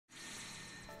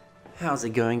How's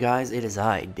it going, guys? It is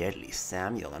I, Deadly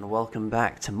Samuel, and welcome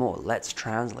back to more Let's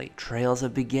Translate Trails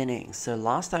of Beginning. So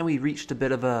last time we reached a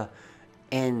bit of a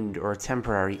end, or a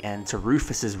temporary end, to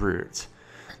Rufus's route.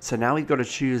 So now we've got to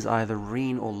choose either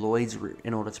Reen or Lloyd's route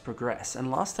in order to progress. And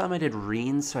last time I did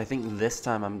Reen's, so I think this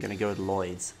time I'm going to go with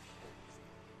Lloyd's.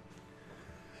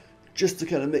 Just to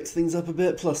kind of mix things up a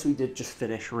bit, plus we did just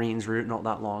finish Reen's route not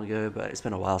that long ago, but it's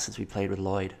been a while since we played with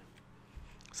Lloyd.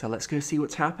 So let's go see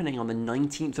what's happening on the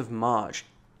 19th of March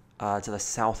to the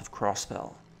south of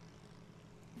Crossbell.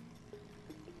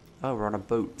 Oh, we're on a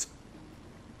boat.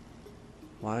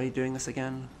 Why are you doing this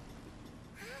again?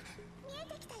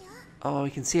 Oh, we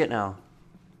can see it now.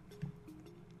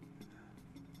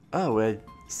 Oh, we're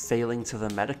sailing to the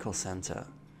medical center.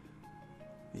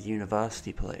 The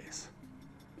university place.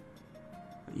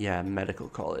 Yeah, medical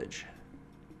college.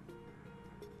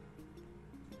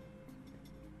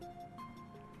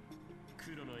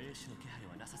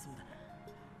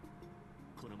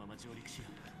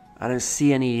 I don't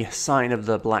see any sign of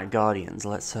the Black Guardians.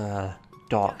 Let's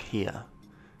dock here.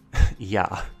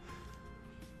 Yeah.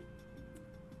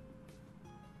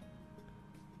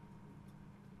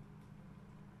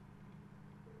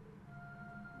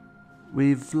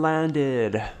 We've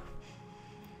landed.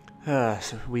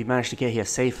 So we managed to get here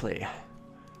safely.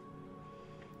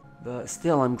 But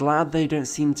still, I'm glad they don't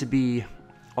seem to be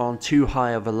on too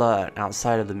high of alert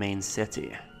outside of the main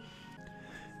city.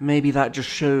 Maybe that just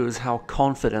shows how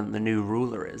confident the new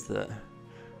ruler is that...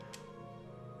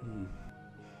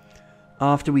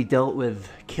 After we dealt with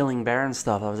killing bear and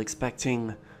stuff, I was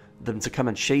expecting them to come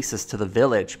and chase us to the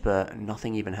village, but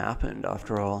nothing even happened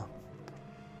after all.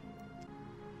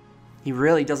 He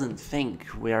really doesn't think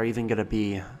we are even going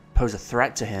to pose a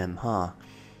threat to him, huh?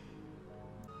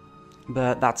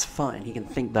 But that's fine, he can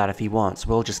think that if he wants.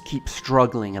 We'll just keep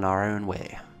struggling in our own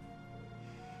way.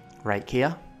 Right,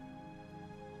 Kia?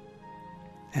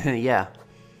 Yeah.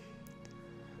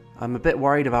 I'm a bit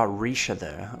worried about Risha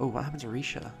there. Oh, what happened to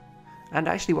Risha? And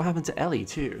actually, what happened to Ellie,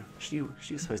 too? She was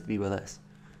supposed to be with us.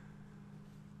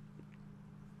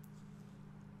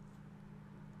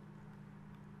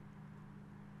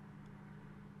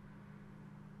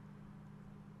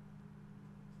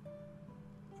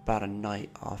 About a night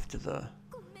after the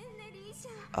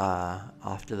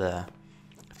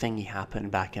thingy happened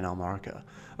back in Almarca.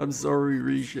 I'm sorry,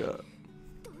 Risha.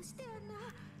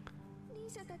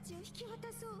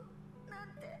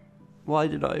 Why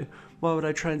would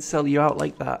I try and sell you out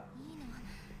like that?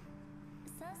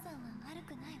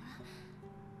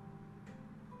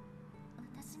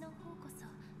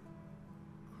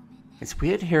 It's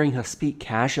weird hearing her speak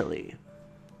casually.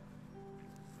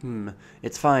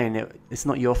 It's fine. It's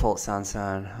not your fault,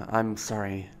 San-san. I'm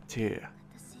sorry, too.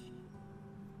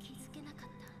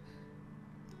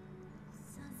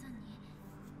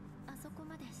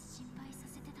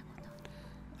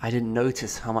 I didn't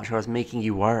notice how much I was making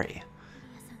you worry.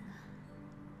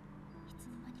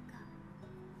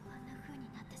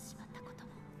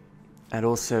 And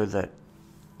also that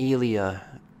Elia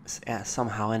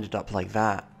somehow ended up like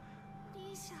that.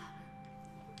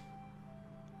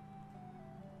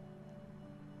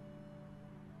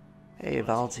 Hey,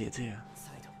 Val's here too.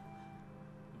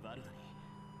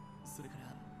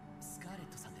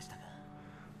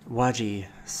 Waji,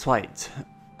 Swite,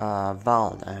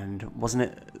 Val, and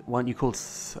weren't you called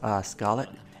Scarlet?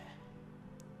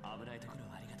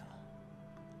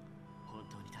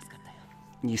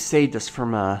 You saved us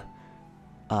from a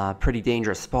pretty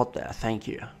dangerous spot there, thank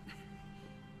you.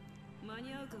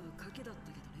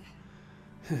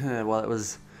 Well,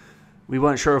 we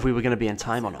weren't sure if we were going to be in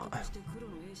time or not.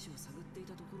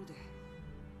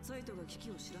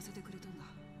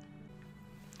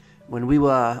 When we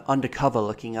were undercover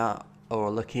looking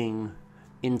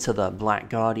into the Black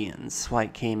Guardians,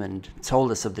 Swite came and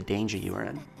told us of the danger you were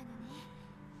in.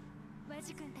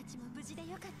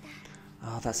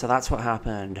 Oh, so that's what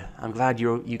happened. I'm glad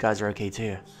you guys are okay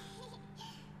too.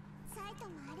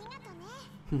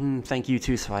 Thank you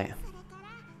too, Swite.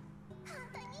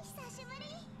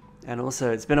 And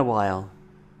also, it's been a while.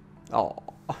 Oh.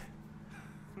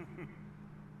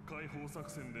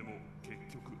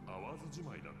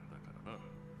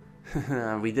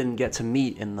 We didn't get to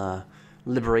meet in the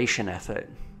liberation effort,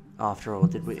 after all,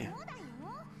 did we?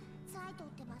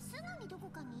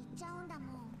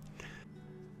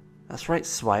 That's right,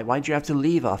 Swite. Why'd you have to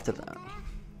leave after that?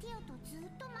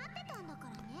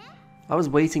 I was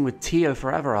waiting with Tio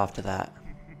forever after that.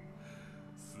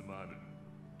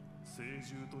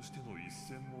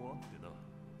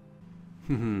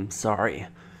 Sorry,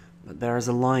 but there is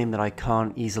a line that I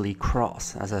can't easily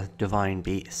cross as a divine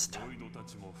beast.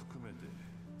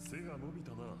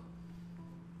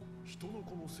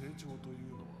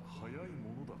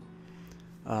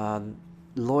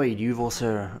 Lloyd,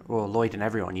 Lloyd and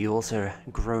everyone, you've also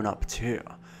grown up too.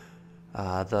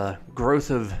 The growth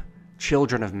of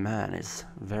children of man is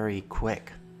very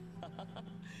quick.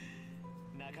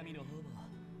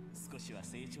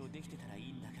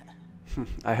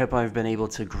 I hope I've been able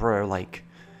to grow, like,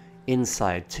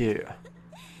 inside too.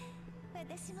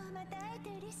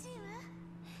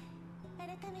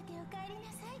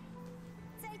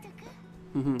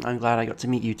 I'm glad I got to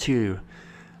meet you too.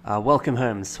 Welcome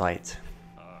home, Swite.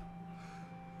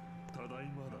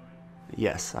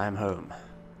 Yes, I am home.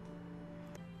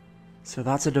 So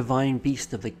that's a divine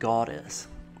beast of the goddess.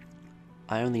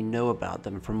 I only know about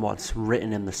them from what's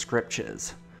written in the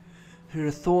scriptures. Who'd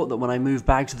have thought that when I moved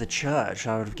back to the church,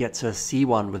 I would get to see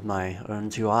one with my own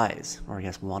two eyes. Or I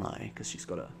guess one eye, because she's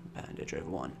got a bandage over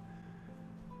one.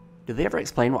 Did they ever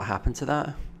explain what happened to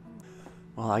that?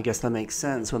 Well, I guess that makes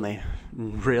sense when they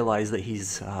realize that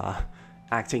he's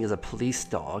acting as a police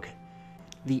dog.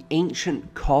 The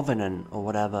ancient covenant, or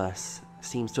whatever,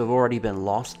 seems to have already been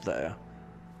lost, though.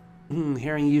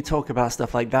 Hearing you talk about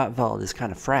stuff like that, Vald, is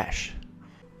kind of fresh.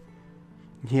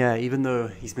 Yeah, even though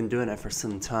he's been doing it for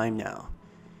some time now.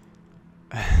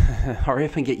 Hurry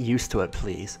up and get used to it,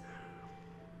 please.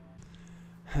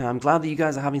 I'm glad that you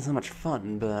guys are having so much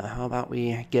fun, but how about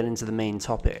we get into the main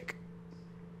topic?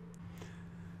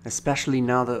 Especially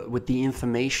now that with the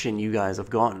information you guys have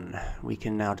gotten, we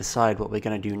can now decide what we're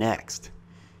going to do next.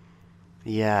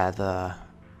 Yeah, the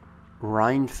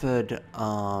Rhineford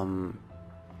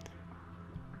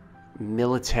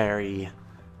military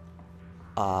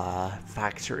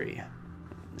factory.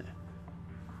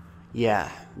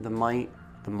 Yeah, the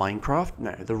Minecraft?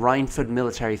 No, the Rhineford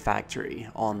military factory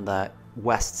on the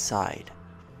west side.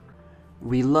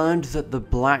 We learned that the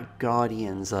Black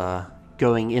Guardians are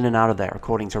going in and out of there,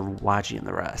 according to Waji and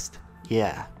the rest.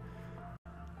 Yeah.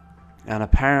 And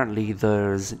apparently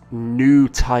those new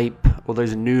type, or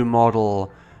those new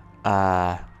model,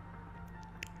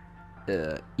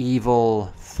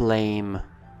 evil flame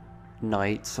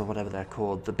knights, or whatever they're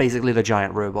called, basically the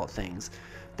giant robot things,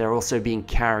 they're also being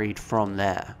carried from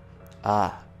there.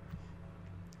 Yeah,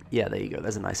 there you go,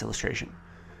 there's a nice illustration.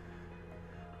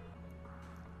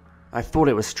 I thought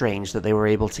it was strange that they were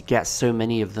able to get so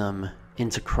many of them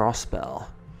into Crossbell.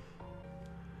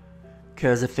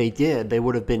 Because if they did, they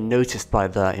would have been noticed by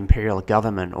the Imperial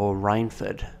government or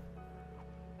Rhineford.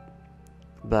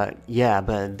 But yeah,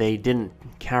 but they didn't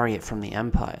carry it from the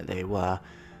Empire. They were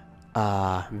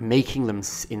making them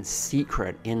in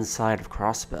secret inside of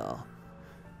Crossbell.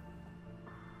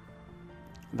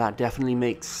 That definitely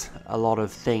makes a lot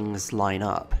of things line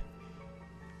up.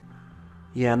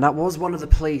 Yeah, and that was one of the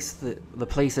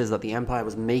places that the Empire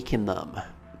was making them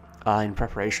in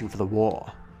preparation for the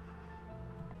war.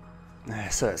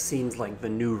 So it seems like the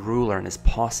new ruler and his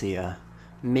posse are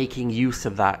making use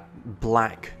of that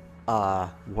black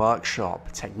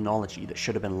workshop technology that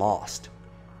should have been lost.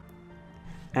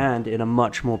 And in a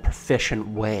much more proficient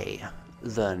way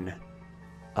than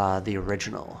the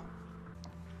original.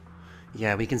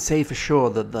 Yeah, we can say for sure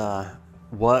that the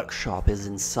workshop is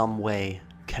in some way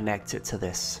connected to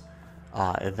this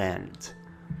event.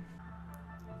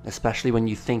 Especially when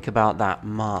you think about that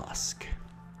mask.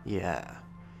 Yeah.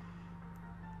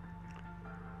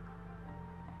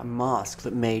 A mask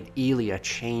that made Elia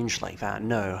change like that.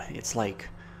 No, it's like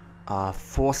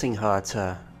forcing her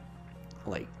to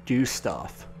like do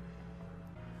stuff.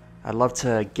 I'd love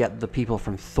to get the people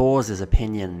from Thor's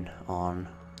opinion on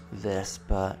this,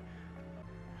 but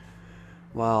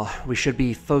well, we should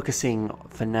be focusing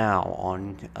for now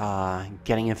on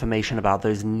getting information about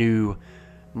those new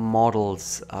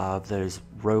models of those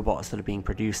robots that are being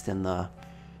produced in the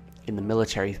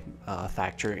military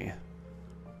factory.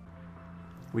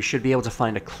 We should be able to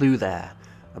find a clue there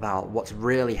about what's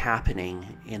really happening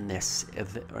in this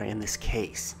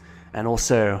case, and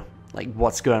also like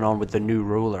what's going on with the new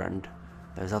ruler and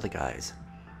those other guys.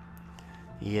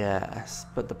 Yes,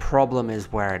 but the problem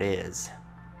is where it is.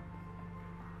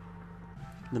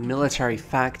 The military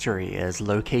factory is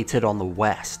located on the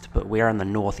west, but we are in the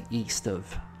northeast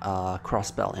of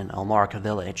Crossbell in Almarica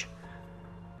village.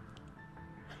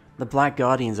 The Black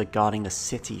Guardians are guarding the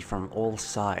city from all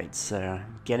sides, so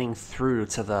getting through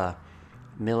to the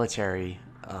military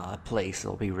place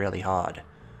will be really hard.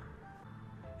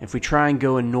 If we try and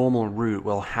go a normal route,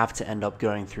 we'll have to end up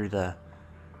going through the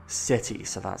city,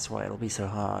 so that's why it'll be so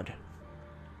hard.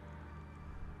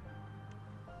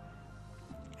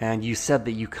 And you said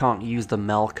that you can't use the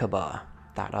Melkaba,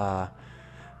 that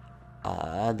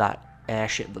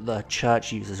airship that the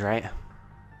church uses, right?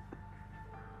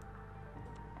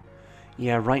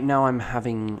 Yeah, right now I'm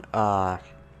having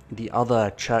the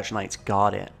other church knights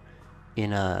guard it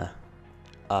in a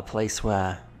place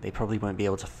where they probably won't be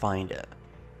able to find it.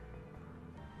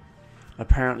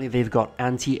 Apparently they've got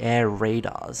anti-air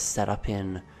radars set up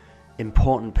in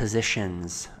important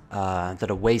positions that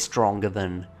are way stronger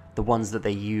than the ones that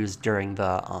they used during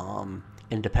the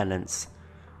independent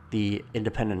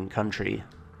country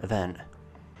event.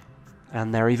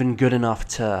 And they're even good enough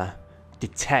to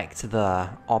detect the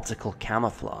optical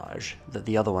camouflage that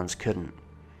the other ones couldn't.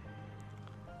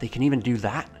 They can even do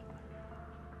that?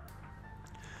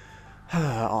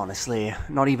 Honestly,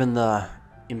 not even the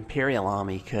Imperial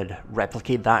Army could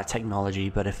replicate that technology,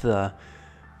 but if the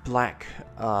Black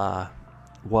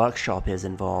Workshop is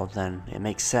involved, then it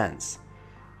makes sense.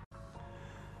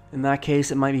 In that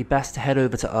case, it might be best to head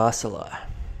over to Ursula.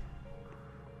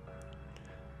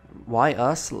 Why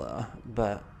Ursula?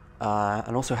 But,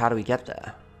 and also how do we get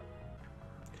there?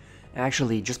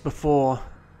 Actually, just before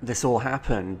this all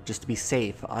happened, just to be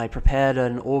safe, I prepared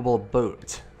an orbital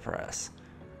boat for us.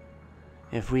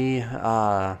 If we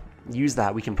use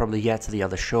that, we can probably get to the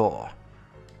other shore.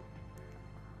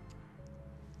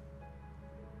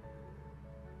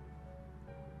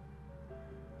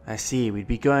 I see, we'd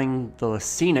be going the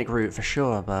scenic route for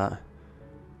sure, but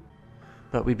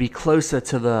we'd be closer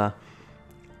to the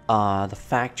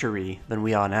factory than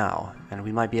we are now, and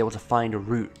we might be able to find a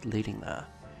route leading there.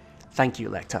 Thank you,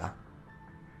 Lecter.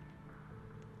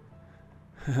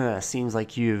 Seems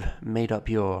like you've made up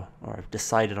or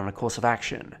decided on a course of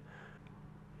action.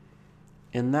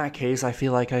 In that case, I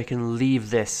feel like I can leave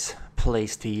this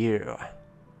place to you.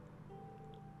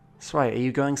 That's right, are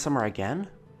you going somewhere again?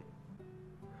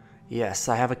 Yes,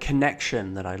 I have a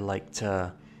connection that I'd like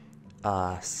to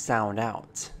sound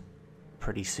out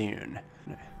pretty soon.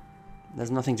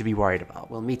 There's nothing to be worried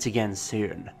about. We'll meet again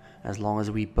soon, as long as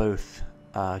we both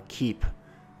keep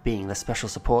being the special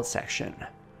support section.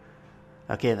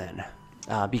 Okay then,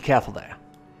 be careful there.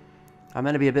 I'm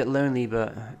gonna be a bit lonely,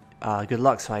 but good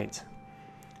luck, Swite.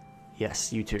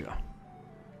 Yes, you too.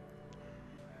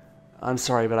 I'm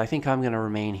sorry, but I think I'm gonna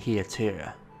remain here too.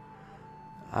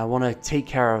 I want to take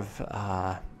care of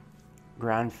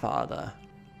grandfather,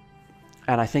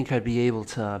 and I think I'd be able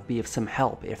to be of some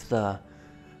help if the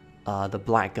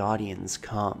Black Guardians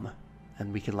come,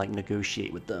 and we can like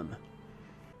negotiate with them.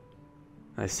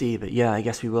 I see, but yeah, I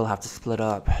guess we will have to split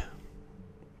up.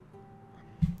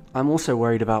 I'm also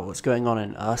worried about what's going on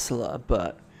in Ursula,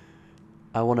 but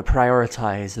I want to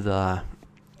prioritize the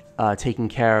taking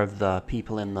care of the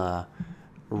people in the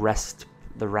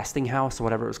resting house or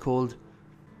whatever it was called,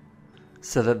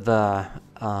 so that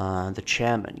the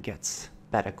chairman gets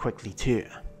better quickly too.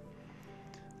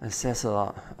 It says a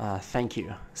lot. Thank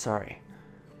you. Sorry.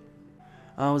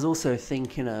 I was also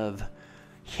thinking of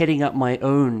hitting up my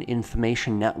own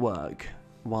information network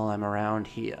while I'm around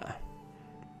here.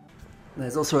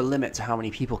 There's also a limit to how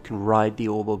many people can ride the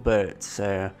orbital boat,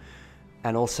 so,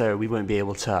 and also we won't be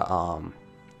able to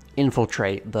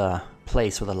infiltrate the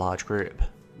place with a large group,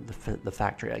 the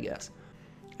factory, I guess.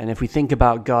 And if we think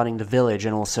about guarding the village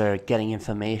and also getting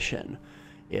information,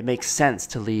 it makes sense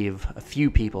to leave a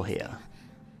few people here.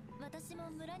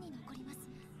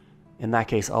 In that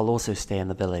case, I'll also stay in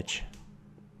the village.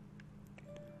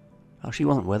 Oh, she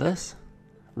wasn't with us?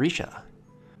 Risha?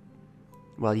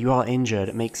 Well, you are injured.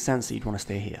 It makes sense that you'd want to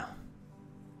stay here.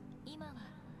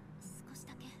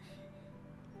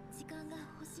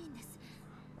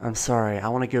 I'm sorry, I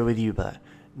want to go with you, but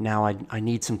now I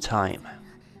need some time.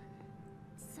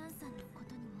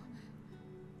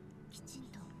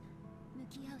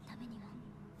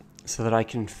 So that I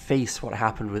can face what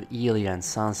happened with Ilya and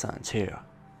Sansan too.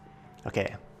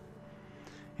 Okay.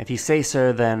 If you say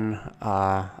so, then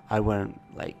I won't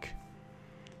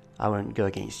go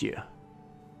against you.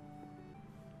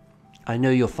 I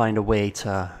know you'll find a way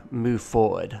to move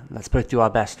forward. Let's both do our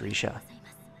best, Risha.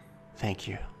 Thank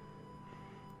you.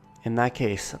 In that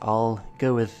case, I'll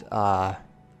go with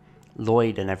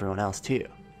Lloyd and everyone else too.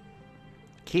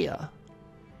 Kia?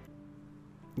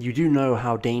 You do know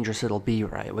how dangerous it'll be,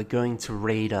 right? We're going to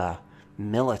raid a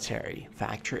military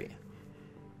factory.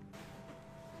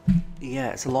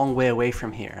 Yeah, it's a long way away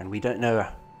from here, and we don't know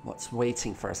what's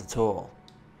waiting for us at all.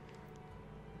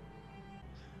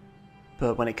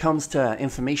 But when it comes to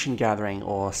information gathering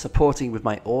or supporting with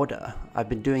my order, I've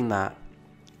been doing that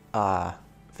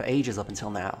for ages up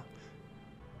until now.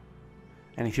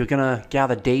 And if you're gonna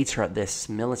gather data at this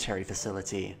military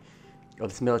facility, or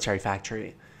this military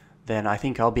factory, then I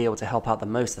think I'll be able to help out the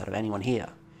most out of anyone here.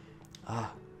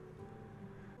 Ah.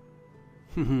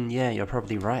 Yeah, you're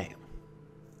probably right.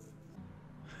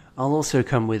 I'll also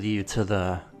come with you to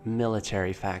the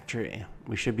military factory.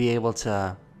 We should be able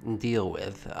to deal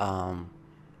with a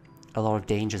lot of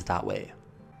dangers that way.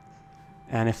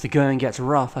 And if the going gets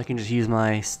rough, I can just use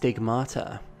my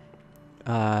stigmata.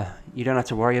 You don't have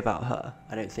to worry about her,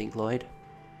 I don't think, Lloyd.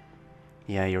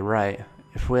 Yeah, you're right.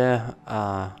 If we're,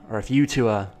 or if you two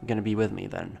are gonna be with me,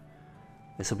 then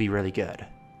this will be really good.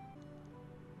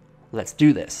 Let's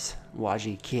do this,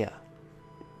 Waji Kia.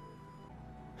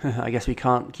 I guess we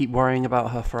can't keep worrying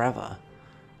about her forever.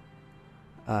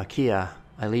 Kia,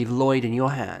 I leave Lloyd in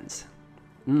your hands.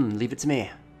 Leave it to me.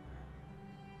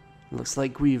 Looks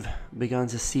like we've begun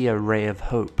to see a ray of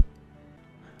hope.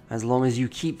 As long as you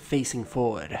keep facing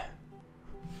forward.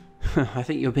 I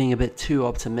think you're being a bit too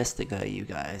optimistic there, you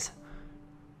guys.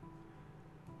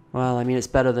 Well, I mean, it's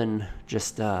better than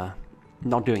just,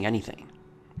 not doing anything.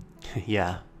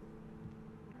 Yeah.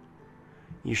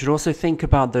 You should also think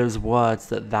about those words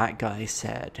that guy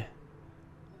said.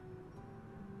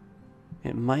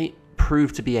 It might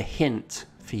prove to be a hint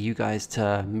for you guys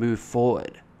to move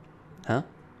forward. Huh?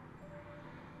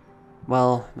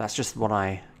 Well, that's just what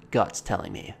my gut's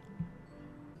telling me.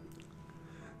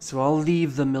 So I'll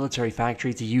leave the military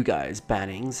factory to you guys,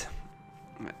 Bannings.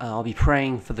 I'll be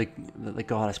praying for that the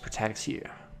goddess protects you.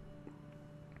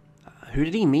 Who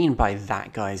did he mean by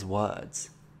that guy's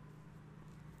words?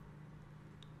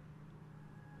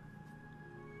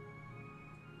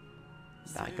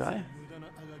 That guy?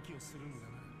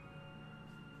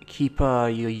 Keep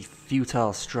your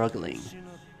futile struggling.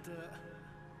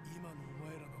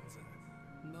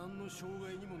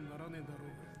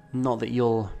 Not that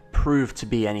you'll prove to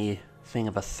be anything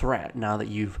of a threat now that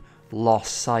you've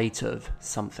lost sight of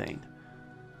something.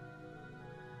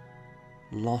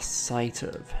 Lost sight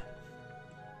of.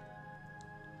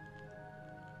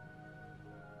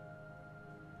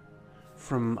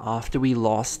 From after we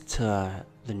lost to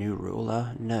the new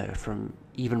ruler? No, from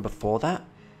even before that?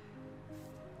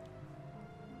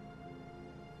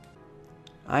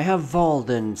 I have Vald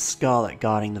and Scarlet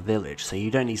guarding the village, so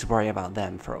you don't need to worry about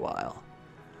them for a while.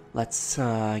 Let's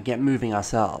get moving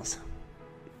ourselves.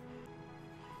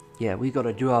 Yeah, we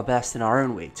gotta do our best in our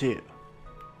own way too.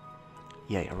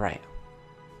 Yeah, you're right.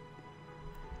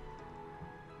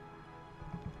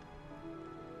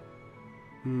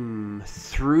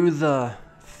 Through the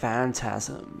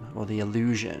phantasm, or the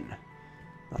illusion.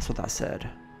 That's what that said.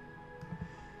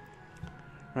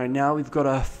 Right now we've got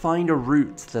to find a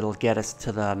route that'll get us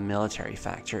to the military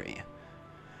factory.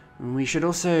 And we should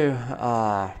also,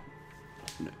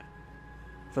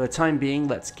 for the time being,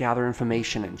 let's gather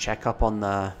information and check up on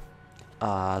the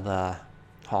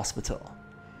hospital.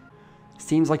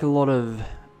 Seems like a lot of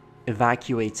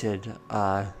evacuated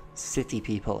city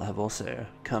people have also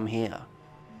come here.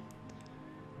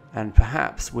 And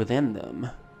perhaps within them...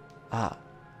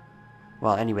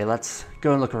 Well, anyway, let's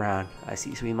go and look around. I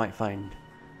see, so we might find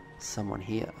someone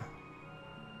here.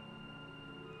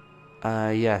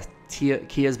 Yeah,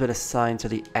 Kia's been assigned to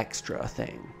the extra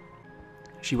thing.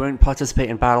 She won't participate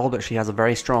in battle, but she has a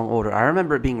very strong order. I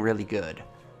remember it being really good.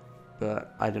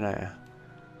 But, I don't know.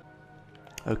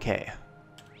 Okay.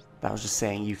 That was just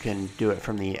saying you can do it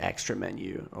from the extra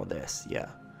menu, or this, yeah.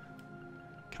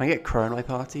 Can I get Crow in my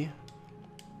party?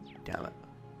 Damn it.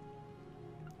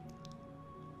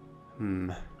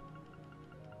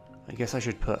 I guess I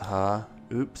should put her,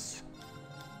 oops,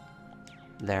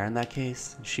 there in that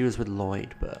case. She was with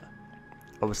Lloyd, but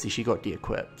obviously she got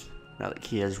de-equipped now that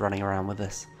Kia's running around with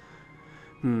this.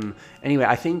 Anyway,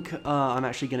 I think I'm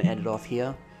actually going to end it off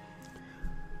here.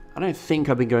 I don't think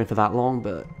I've been going for that long,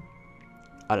 but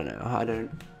I don't know. I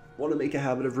don't want to make a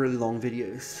habit of really long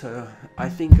videos, so I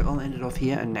think I'll end it off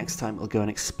here, and next time I'll go and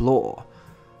explore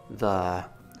the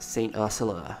St.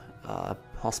 Ursula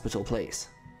hospital place.